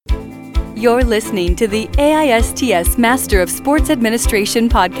You're listening to the AISTS Master of Sports Administration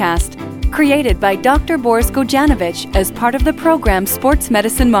podcast, created by Dr. Boris Gojanovic as part of the program's Sports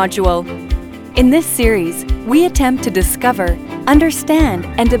Medicine module. In this series, we attempt to discover, understand,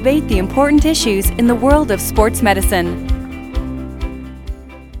 and debate the important issues in the world of sports medicine.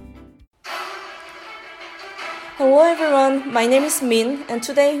 Hello everyone, my name is Min, and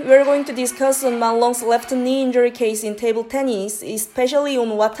today we're going to discuss on Ma Long's left knee injury case in table tennis, especially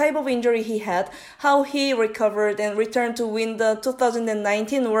on what type of injury he had, how he recovered and returned to win the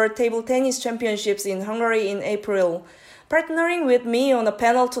 2019 World Table Tennis Championships in Hungary in April. Partnering with me on the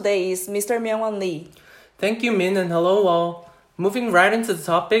panel today is Mr. Myung-Won Lee. Thank you, Min, and hello all. Moving right into the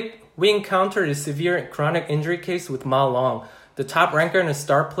topic, we encountered a severe chronic injury case with Ma Long, the top ranker and a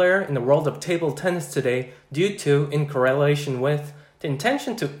star player in the world of table tennis today, due to, in correlation with, the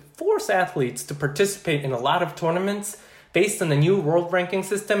intention to force athletes to participate in a lot of tournaments based on the new world ranking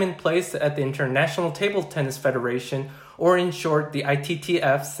system in place at the International Table Tennis Federation, or in short, the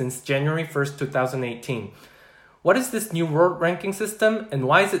ITTF, since January 1st, 2018. What is this new world ranking system, and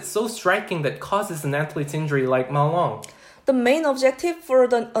why is it so striking that causes an athlete's injury like Ma Long? The main objective for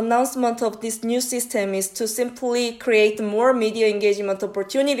the announcement of this new system is to simply create more media engagement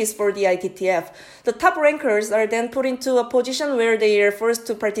opportunities for the ITTF. The top rankers are then put into a position where they are forced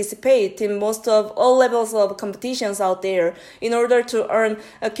to participate in most of all levels of competitions out there in order to earn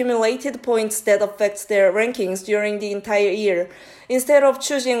accumulated points that affects their rankings during the entire year, instead of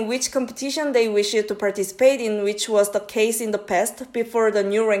choosing which competition they wish to participate in, which was the case in the past before the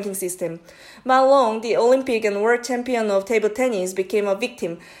new ranking system. Ma Long, the Olympic and world champion of table tennis, became a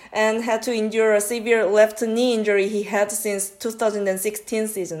victim and had to endure a severe left knee injury he had since 2016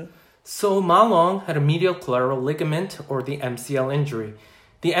 season. So Ma Long had a medial collateral ligament, or the MCL injury.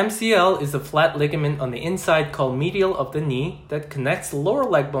 The MCL is a flat ligament on the inside called medial of the knee that connects the lower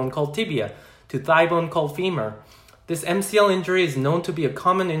leg bone called tibia to thigh bone called femur. This MCL injury is known to be a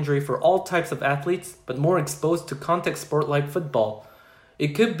common injury for all types of athletes, but more exposed to contact sport like football. It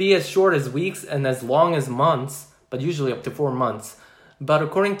could be as short as weeks and as long as months, but usually up to 4 months. But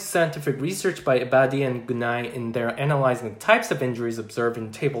according to scientific research by Ebadi and Gunay in their analyzing the types of injuries observed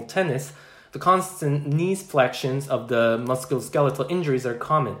in table tennis, the constant knee flexions of the musculoskeletal injuries are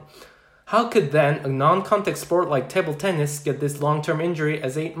common. How could then a non-contact sport like table tennis get this long-term injury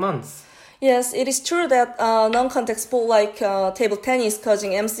as 8 months? Yes, it is true that non-contact sport like table tennis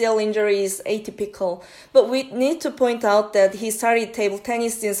causing MCL injury is atypical. But we need to point out that he started table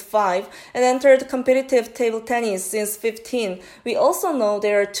tennis since 5 and entered competitive table tennis since 15. We also know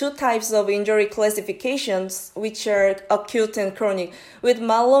there are two types of injury classifications, which are acute and chronic. With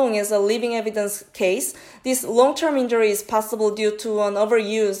Ma Long as a living evidence case, this long-term injury is possible due to an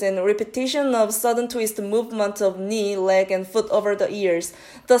overuse and repetition of sudden twist movement of knee, leg, and foot over the years.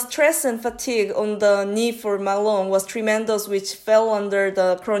 The stress and fatigue on the knee for Ma Long was tremendous, which fell under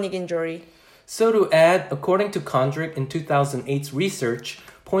the chronic injury. So to add, according to Kondrik in 2008's research,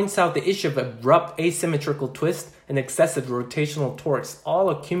 points out the issue of abrupt asymmetrical twist and excessive rotational torques all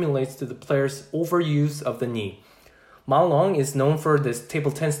accumulates to the player's overuse of the knee. Ma Long is known for this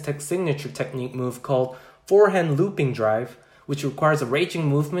table tennis signature technique move called forehand looping drive, which requires a raging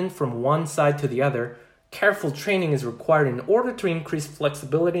movement from one side to the other. Careful training is required in order to increase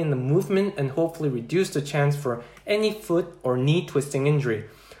flexibility in the movement and hopefully reduce the chance for any foot or knee twisting injury.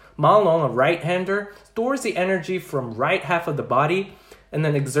 Ma Long, a right-hander, stores the energy from right half of the body and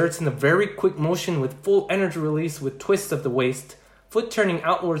then exerts in a very quick motion with full energy release with twists of the waist, foot turning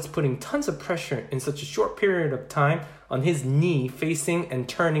outwards, putting tons of pressure in such a short period of time on his knee facing and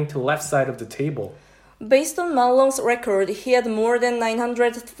turning to the left side of the table. Based on Ma Long's record, he had more than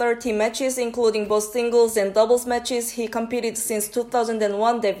 930 matches, including both singles and doubles matches he competed since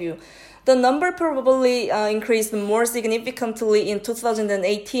 2001 debut. The number probably increased more significantly in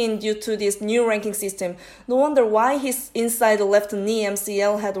 2018 due to this new ranking system. No wonder why his inside left knee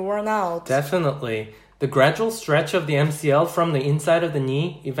MCL had worn out. Definitely. The gradual stretch of the MCL from the inside of the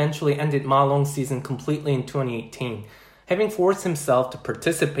knee eventually ended Ma Long's season completely in 2018. Having forced himself to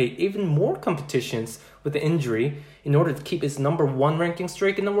participate even more competitions with the injury in order to keep his number 1 ranking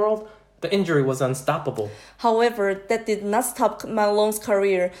streak in the world, the injury was unstoppable. However, that did not stop Ma Long's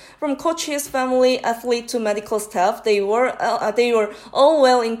career. From coaches, family, athlete to medical staff, they were all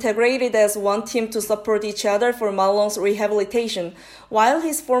well integrated as one team to support each other for Ma Long's rehabilitation. While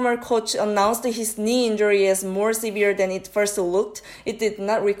his former coach announced his knee injury as more severe than it first looked, it did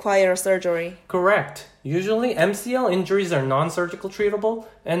not require surgery. Correct. Usually, MCL injuries are non-surgical treatable,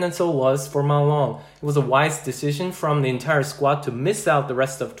 and then so was for Ma Long. It was a wise decision from the entire squad to miss out the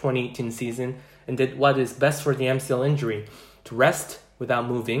rest of 2018 season and did what is best for the MCL injury, to rest without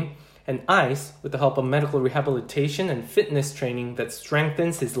moving and ice with the help of medical rehabilitation and fitness training that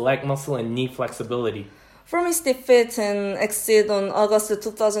strengthens his leg muscle and knee flexibility. From his defeat and exit on August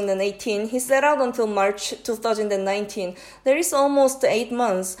 2018, he set out until March 2019. There is almost 8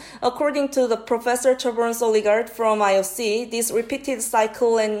 months. According to the Professor Torbjorn Solligard from IOC, this repeated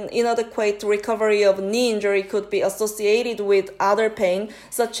cycle and inadequate recovery of knee injury could be associated with other pain,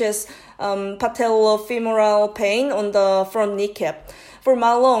 such as patellofemoral pain on the front kneecap. For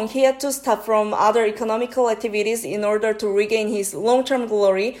Ma Long, he had to stop from other economical activities in order to regain his long-term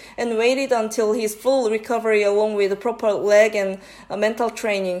glory and waited until his full recovery along with proper leg and mental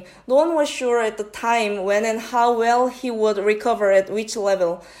training. No one was sure at the time when and how well he would recover at which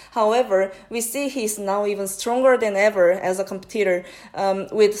level. However, we see he is now even stronger than ever as a competitor,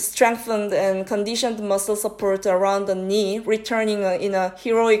 with strengthened and conditioned muscle support around the knee, returning in a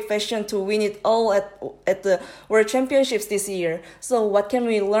heroic fashion to win it all at the World Championships this year. So what can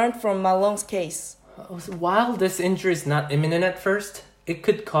we learn from Ma Long's case? While this injury is not imminent at first, it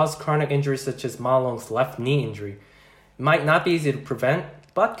could cause chronic injuries such as Ma Long's left knee injury. It might not be easy to prevent,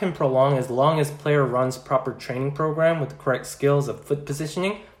 but can prolong as long as player runs proper training program with the correct skills of foot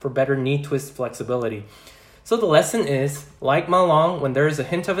positioning for better knee twist flexibility. So the lesson is, like Ma Long, when there is a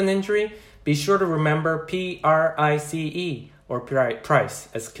hint of an injury, be sure to remember PRICE, or PRICE,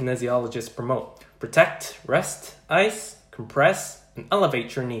 as kinesiologists promote. Protect, rest, ice, compress, and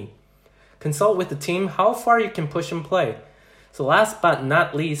elevate your knee. Consult with the team how far you can push and play. So last but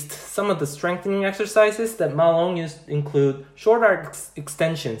not least, some of the strengthening exercises that Ma Long used include short arc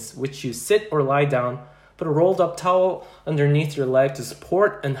extensions, which you sit or lie down, put a rolled up towel underneath your leg to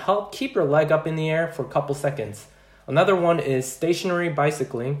support and help keep your leg up in the air for a couple seconds. Another one is stationary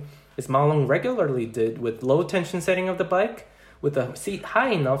bicycling, as Ma Long regularly did with low tension setting of the bike, with the seat high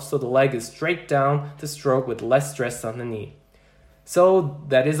enough so the leg is straight down to stroke with less stress on the knee. So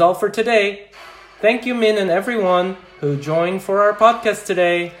that is all for today. Thank you, Min, and everyone who joined for our podcast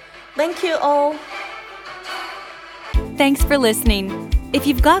today. Thank you all. Thanks for listening. If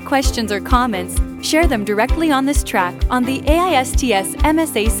you've got questions or comments, share them directly on this track on the AISTS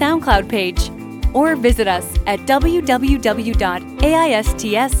MSA SoundCloud page, or visit us at www.aists.org.